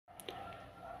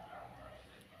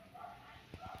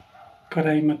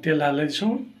कराईमा तेल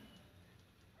हाल्दैछौँ।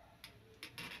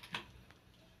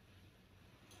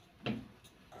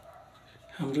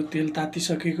 हाम्रो तेल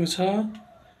तातिसकेको छ।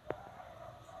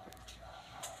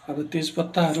 अब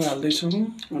तेजपत्ताहरू हाल्दैछौँ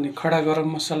अनि खडा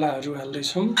गरम मसलाहरू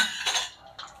हाल्दैछौँ।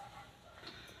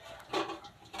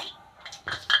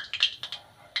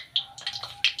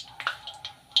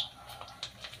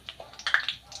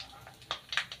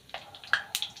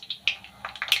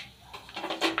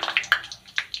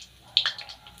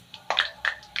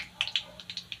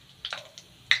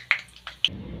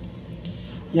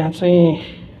 यहाँ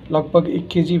चाहिँ लगभग 1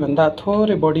 केजी भन्दा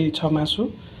थोरै बढी छ मासु।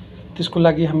 त्यसको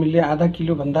लागि हामीले आधा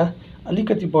किलो भन्दा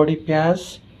अलिकति बढी प्याज,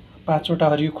 5 वटा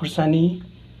हरियो खुर्सानी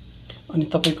अनि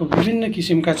तपाईको विभिन्न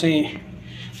किसिमका चाहिँ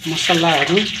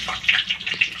मसलाहरू,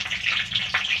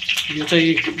 यो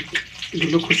चाहिँ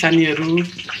ढिलो खुर्सानीहरू,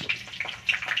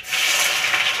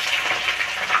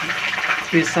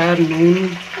 बेसार, नुन,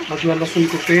 अदुवा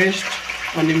लसुनको पेस्ट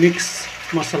अनि मिक्स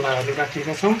मसलाहरू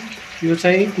राखेका छौँ। यो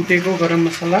चाहिँ कुटेको गरम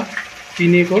मसला,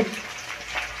 पिनेको।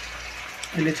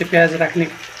 अहिले चाहिँ प्याज राख्ने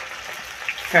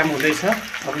काम हुँदैछ।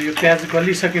 अब यो प्याज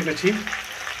गलिसकेपछि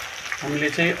हामीले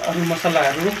चाहिँ अरू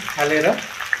मसलाहरू हालेर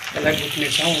यसलाई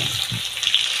भुट्नेछौँ।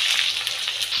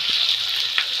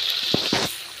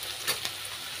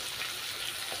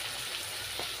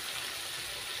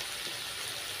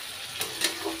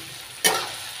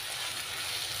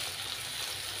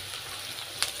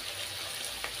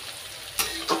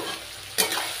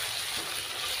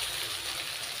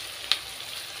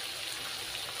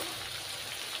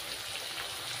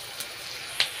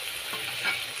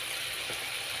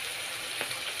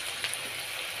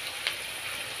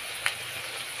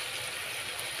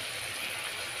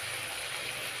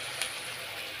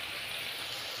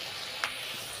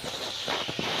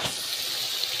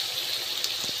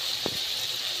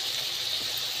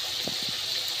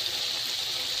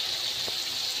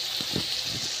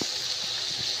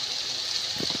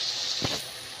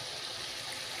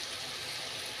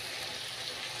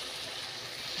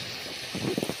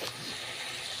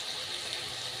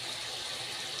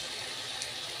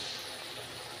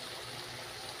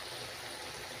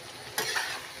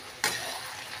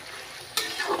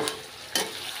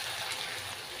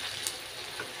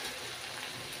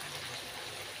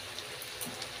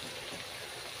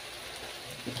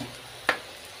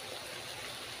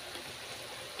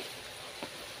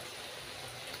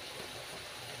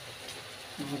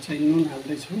 अब चाहिँ नुन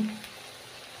हाल्दैछु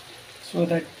सो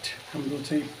द्याट हाम्रो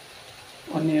चाहिँ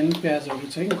अनियन प्याजहरू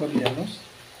चाहिँ गलिहालोस्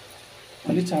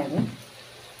अलि चाँडो।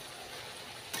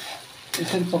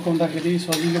 यसरी पकाउँदाखेरि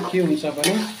सजिलो के हुन्छ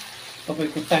भने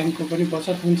तपाईको टाइमको पनि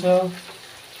बचत हुन्छ,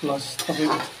 प्लस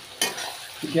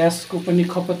तपाईको ग्यासको पनि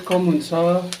खपत कम हुन्छ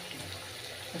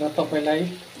र तपाईलाई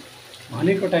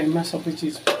भनेको टाइममा सबै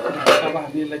चिज। अब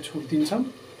हामी यसलाई छोड्दिन्छौँ।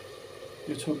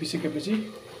 यो छोपिसकेपछि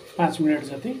 5 मिनट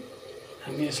जति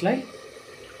हामी यसलाई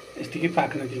यतिकै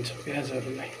पाक्न दिन्छौँ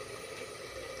प्याजहरूलाई।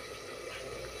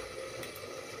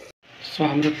 सो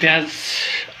हाम्रो प्याज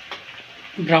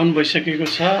ब्राउन भइसकेको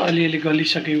छ, अलिअलि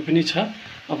गलिसकेको पनि छ।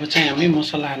 अब चाहिँ हामी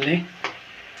मसला हाल्ने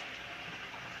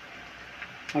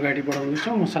अगाडि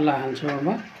बढाउँदैछौँ। मसला हाल्छौँ।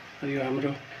 अब यो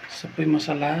हाम्रो सबै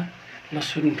मसला,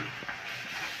 लसुन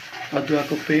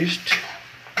अदुवाको पेस्ट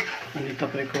अनि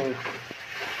तपाईको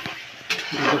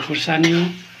ढिलो खुर्सानी,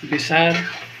 बेसार,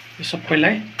 यो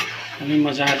सबैलाई हामी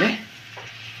मजाले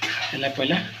यसलाई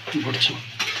पहिला भुट्छौँ।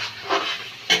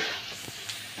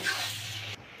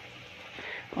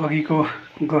 अघिको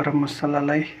गरम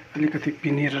मसलालाई अलिकति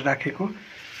पिनेर राखेको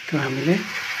त्यो हामीले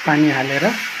पानी हालेर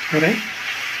थोरै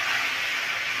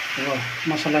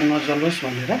मसला नजलोस्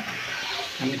भनेर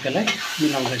हामी त्यसलाई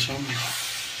मिलाउँदैछौँ।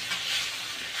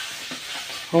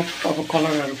 होप अब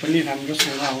कलरहरू पनि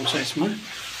राम्रोसँग आउँछ यसमा।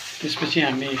 त्यसपछि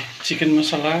हामी चिकन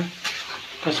मसला,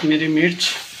 कश्मिरी मिर्च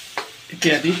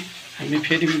इत्यादि हामी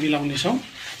फेरि मिलाउनेछौँ।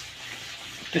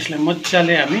 त्यसलाई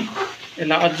मजाले हामी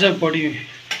यसलाई अझ बढी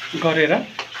गरेर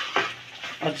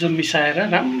अझ मिसाएर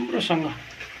राम्रोसँग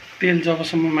तेल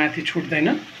जबसम्म माथि छुट्दैन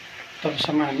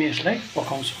तबसम्म हामी यसलाई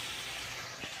पकाउँछौँ।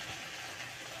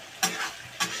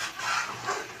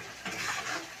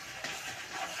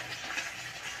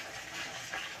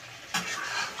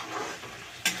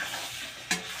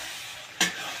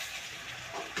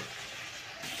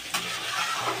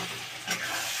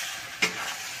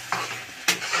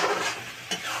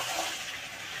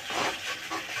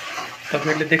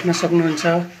 तपाईहरुले देख्न सक्नुहुन्छ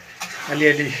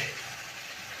अलिअलि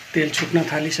तेल छुट्न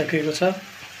थालिसकेको छ।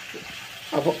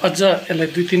 अब अझ यसलाई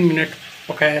 2-3 मिनेट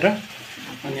पकाएर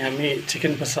अनि हामी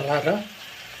चिकन मसला र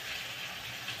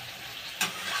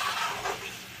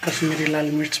कश्मिरी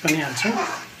लाल मिर्च पनि हाल्छौँ।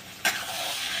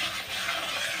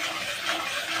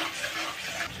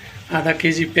 आधा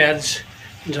केजी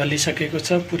प्याज झलिसकेको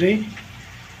छ, पुरै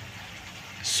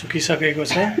सुकिसकेको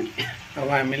छ। अब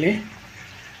हामीले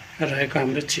रहेको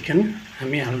हाम्रो चिकन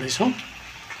हामी हाल्दैछौँ।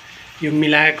 यो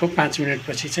मिलाएको 5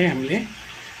 मिनटपछि चाहिँ हामीले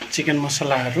चिकन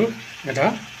मसलाहरू र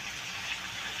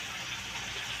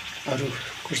अरू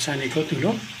खुर्सानीको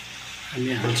धुलो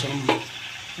हामी हाल्छौँ।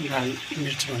 लाल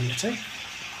मिर्च भन्ने चाहिँ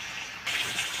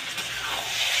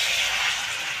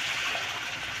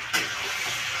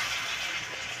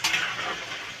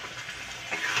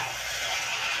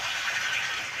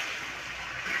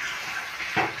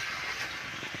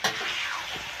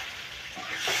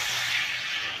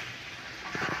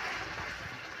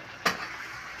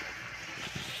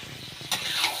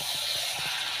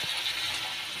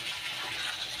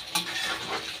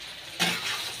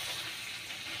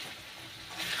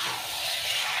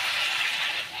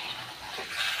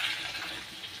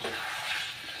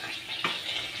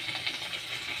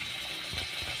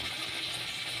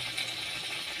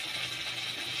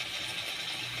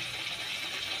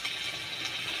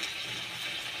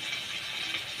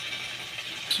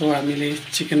सो हामीले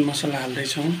चिकन मसला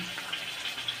हाल्दैछौँ।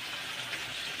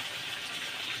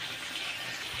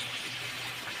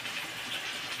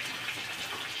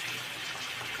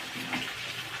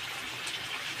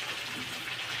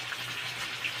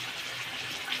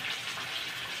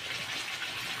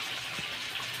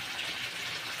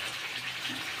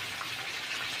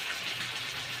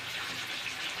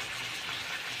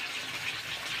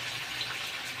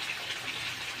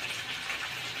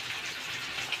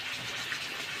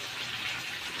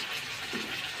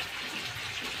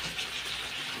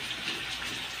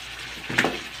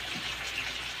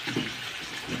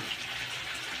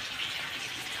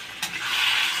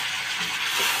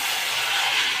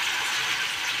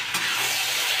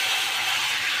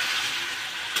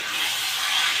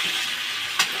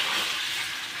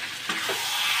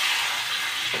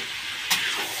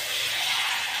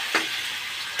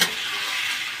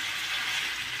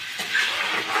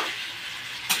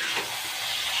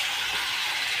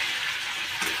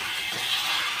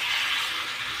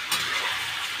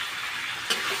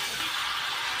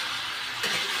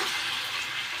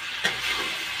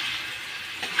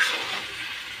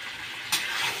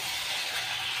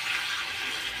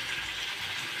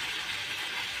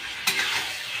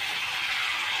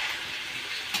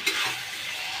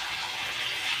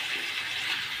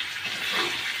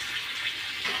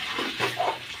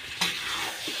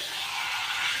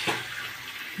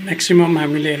 म्याक्सिमम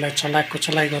हामीले यसलाई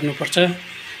चलाइ गर्नुपर्छ,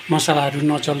 मसलाहरू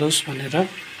नजलोस् भनेर।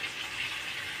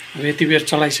 अब यति बेर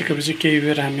चलाइसकेपछि केही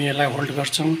बेर हामी यसलाई होल्ड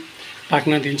गर्छौँ,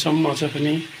 पाक्न दिन्छौँ। अझ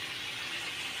पनि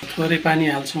थोरै पानी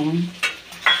हाल्छौँ।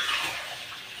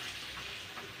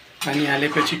 पानी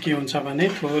हालेपछि के हुन्छ भने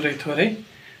थोरै थोरै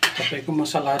तपाईँको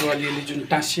मसलाहरू अलिअलि जुन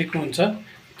टाँसिएको हुन्छ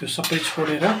त्यो सबै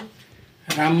छोडेर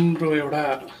राम्रो एउटा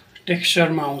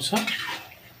टेक्स्चरमा आउँछ।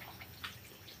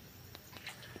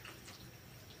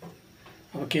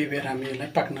 अब केही बेर हामी यसलाई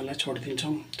पाक्नलाई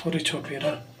छोडिदिन्छौँ, थोरै छोपेर।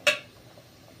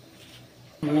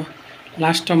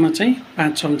 लास्टमा चाहिँ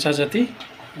 5 चम्चा जति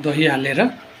दही हालेर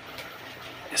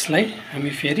यसलाई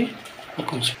हामी फेरि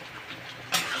पकाउँछौँ।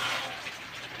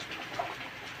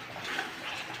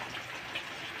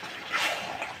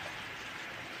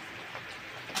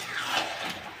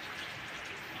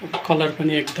 कलर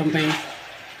पनि एकदमै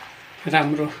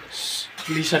राम्रो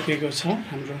लिइसकेको छ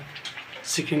हाम्रो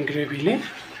चिकन ग्रेभीले।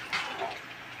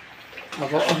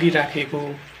 अब अघि राखेको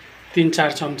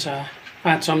 3-4 चम्चा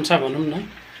 5 चम्चा भनौँ न,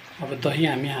 अब दही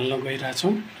हामी हाल्न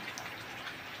गइरहेछौँ।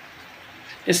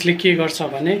 यसले के गर्छ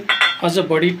भने अझ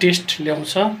बढी टेस्ट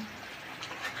ल्याउँछ।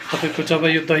 तपाईँको जब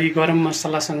यो दही गरम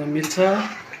मसलासँग मिल्छ,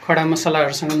 खडा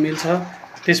मसलाहरूसँग मिल्छ,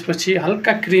 त्यसपछि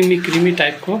हल्का क्रिमी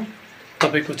टाइपको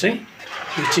तपाईँको चाहिँ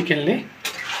यो चिकनले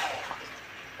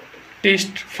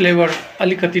टेस्ट फ्लेभर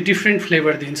अलिकति डिफ्रेन्ट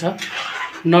फ्लेभर दिन्छ।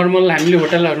 नर्मल हामीले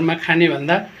होटलहरूमा खाने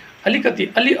भन्दा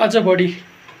अलि अझ बढी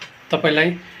तपाईँलाई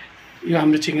यो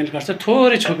हाम्रो चिकन गर्छ।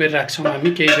 थोरै छोपेर राख्छौँ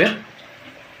हामी केही बेर।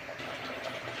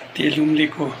 तेल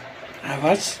उम्लेको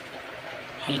आवाज,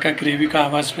 हल्का ग्रेभीको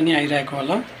आवाज पनि आइरहेको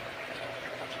होला।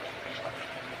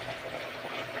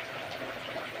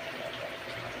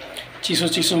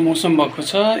 चिसो मौसम भएको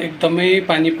छ, एकदमै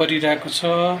पानी परिरहेको छ।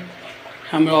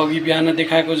 हाम्रो अघि बिहान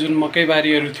देखाएको जुन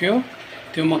मकैबारीहरू थियो,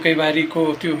 त्यो मकैबारीको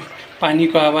त्यो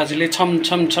पानीको आवाजले छम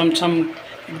छम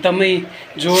एकदमै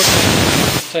जोड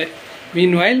छ।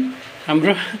 मिनवाइल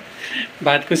हाम्रो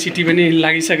भातको सिटी पनि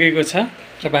लागिसकेको छ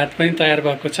र भात पनि तयार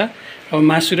भएको छ। अब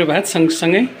मासु र भात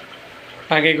सँगसँगै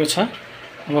पाकेको छ।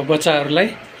 अब बच्चाहरूलाई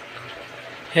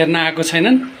हेर्न आएको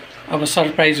छैनन्, अब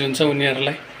सरप्राइज हुन्छ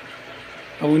उनीहरूलाई।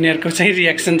 अब उनीहरूको चाहिँ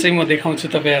रियाक्सन चाहिँ म देखाउँछु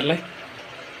तपाईँहरूलाई।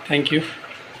 Thank you.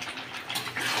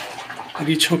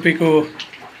 अघि छोपेको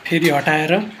फेरि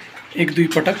हटाएर 1-2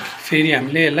 पटक फेरि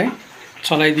हामीले यसलाई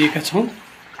चलाइदिएका छौँ।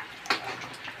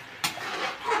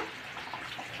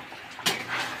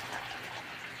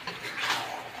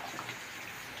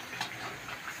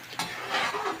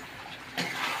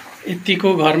 यतिको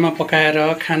घरमा पकाएर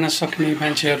खान सक्ने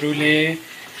मान्छेहरूले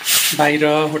बाहिर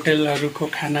होटलहरूको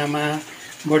खानामा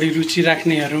बढी रुचि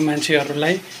राख्नेहरू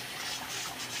मान्छेहरूलाई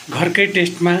घरकै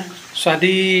टेस्टमा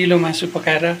स्वादिलो मासु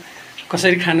पकाएर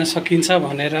कसरी खान सकिन्छ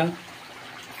भनेर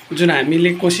जुन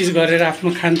हामीले कोसिस गरेर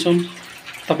आफ्नो खान्छौँ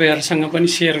तपाईहरुसँग पनि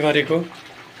सेयर गरेको,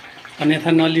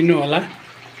 अन्यथा नलिनु होला।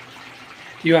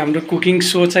 यो हाम्रो कुकिङ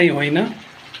सो चाहिँ होइन,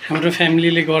 हाम्रो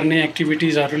फ्यामिलीले गर्ने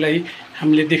एक्टिभिटिजहरूलाई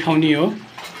हामीले देखाउने हो।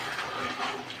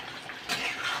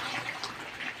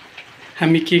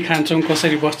 हामी के खान्छौँ,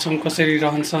 कसरी बस्छौँ, कसरी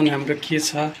रहन्छन्, हाम्रो के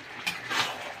छ।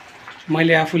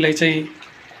 मैले आफूलाई चाहिँ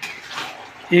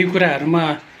यही कुराहरुमा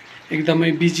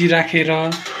एकदमै बिजी राखेर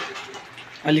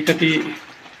अलिकति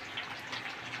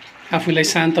आफूलाई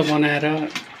शान्त बनाएर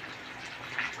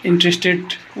इन्ट्रेस्टेड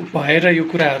भएर यो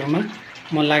कुराहरुमा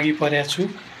म लागि परेको छु।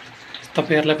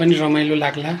 तपाईहरुलाई पनि रमाइलो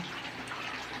लाग्ला।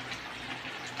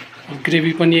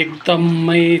 ग्रेभी पनि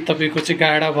एकदमै तपाईको चाहिँ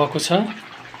गाढा भएको छ।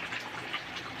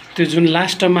 त्यो जुन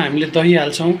लास्टमा हामीले दही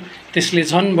हाल्छौं त्यसले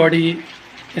झन बढी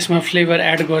यसमा फ्लेभर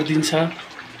एड गर्दिन्छ,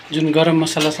 जुन गरम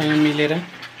मसलासँग मिलेर।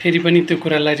 फेरि पनि त्यो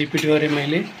कुरालाई रिपिट गरे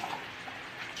मैले।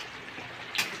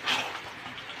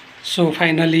 सो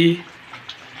फाइनली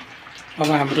अब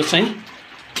हाम्रो चाहिँ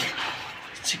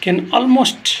चिकन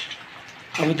अलमोस्ट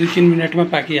अब 2-3 मिनेटमा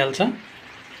पाकिहाल्छ।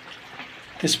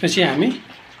 त्यसपछि हामी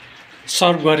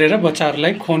सर्भ गरेर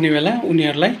बच्चाहरुलाई खुवाउने बेला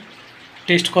उनीहरुलाई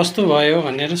टेस्ट कस्तो भयो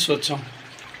भनेर सोध्छौं।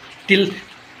 Till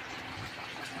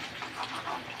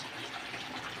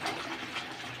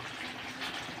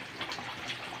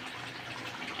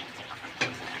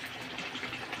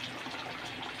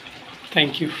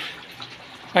thank you.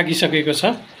 पाकिसकेको छ।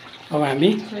 अब हामी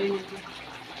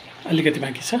अलिकति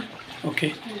बाँकी छ।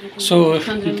 ओके, सो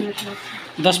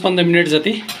 10-15 मिनेट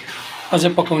जति अझ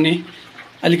पकाउने,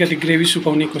 अलिकति ग्रेभी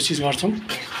सुकाउने कोसिस गर्छौं।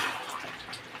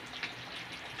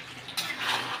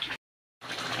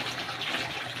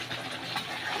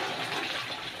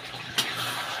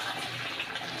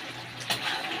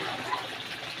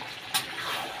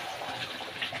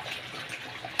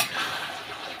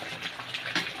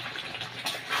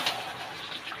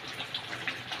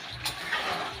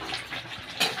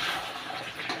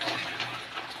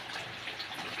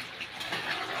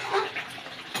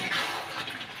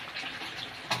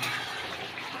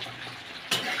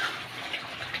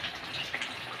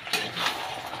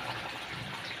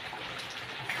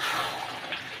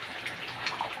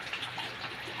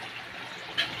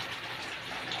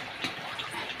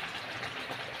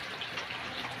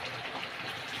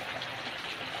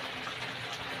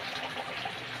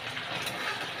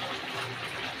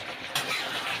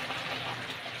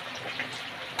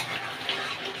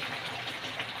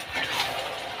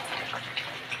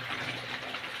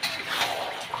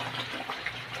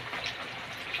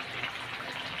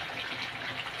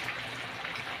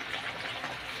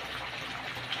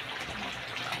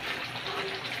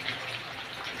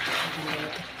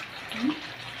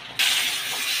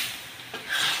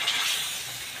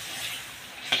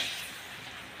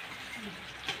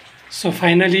 सो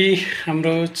फाइनली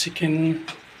हाम्रो चिकन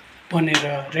बनेर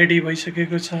रेडी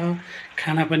भइसकेको छ।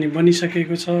 खाना पनि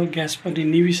बनिसकेको छ, ग्यास पनि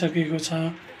निभिसकेको छ।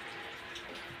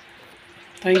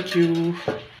 Thank you.